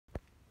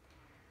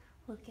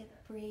Look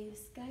at brave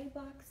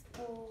Skybox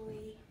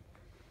boy.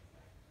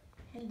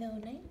 Hello,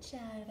 Night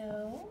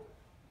Shadow.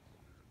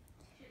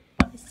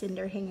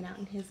 Cinder hanging out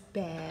in his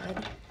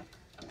bed.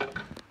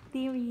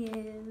 There he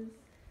is.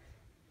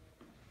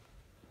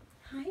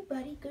 Hi,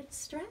 buddy. Good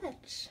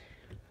stretch.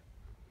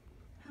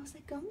 How's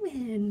it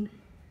going?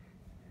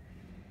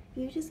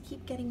 You just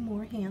keep getting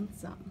more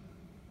handsome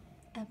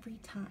every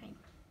time.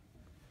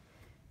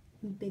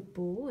 Big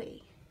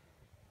boy.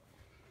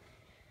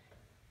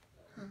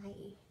 Hi.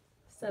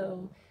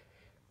 So,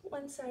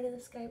 one side of the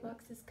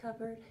skybox is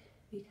covered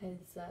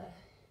because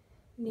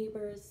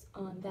neighbors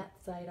on that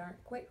side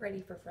aren't quite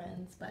ready for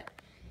friends, but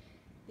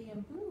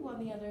Bamboo,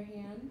 on the other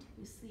hand,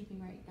 who's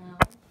sleeping right now,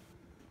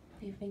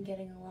 they've been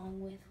getting along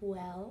with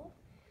well,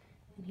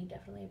 and he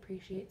definitely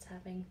appreciates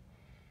having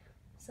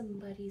some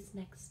buddies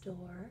next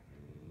door.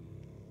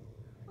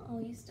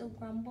 Oh, he still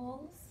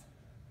grumbles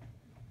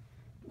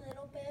a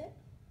little bit.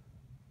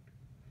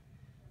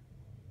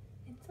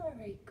 It's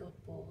alright,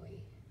 good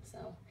boy.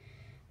 So,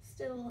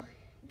 still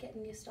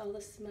getting used to all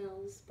the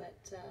smells,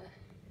 but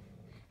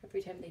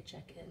every time they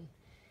check in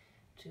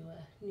to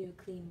a new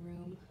clean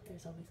room,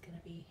 there's always going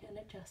to be an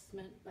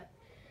adjustment, but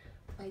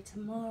by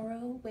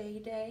tomorrow, weigh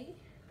day,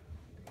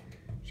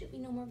 should be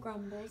no more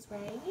grumbles,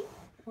 right?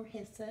 Or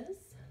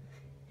hisses.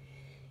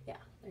 Yeah,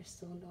 there's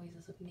still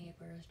noises of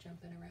neighbors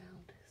jumping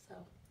around. So,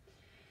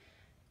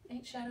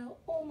 Night Shadow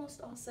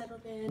almost all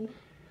settled in.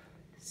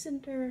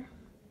 Cinder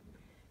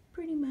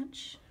pretty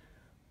much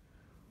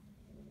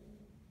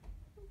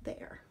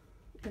there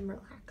and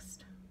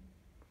relaxed.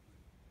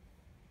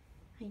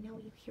 I know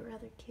you hear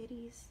other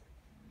kitties,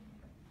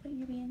 but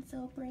you're being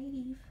so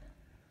brave.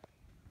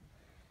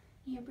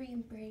 You're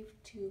being brave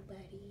too,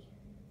 buddy.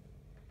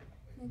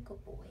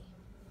 Good boy.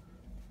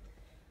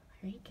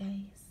 Alright,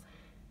 guys.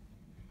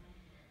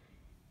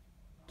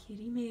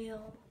 Kitty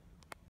mail.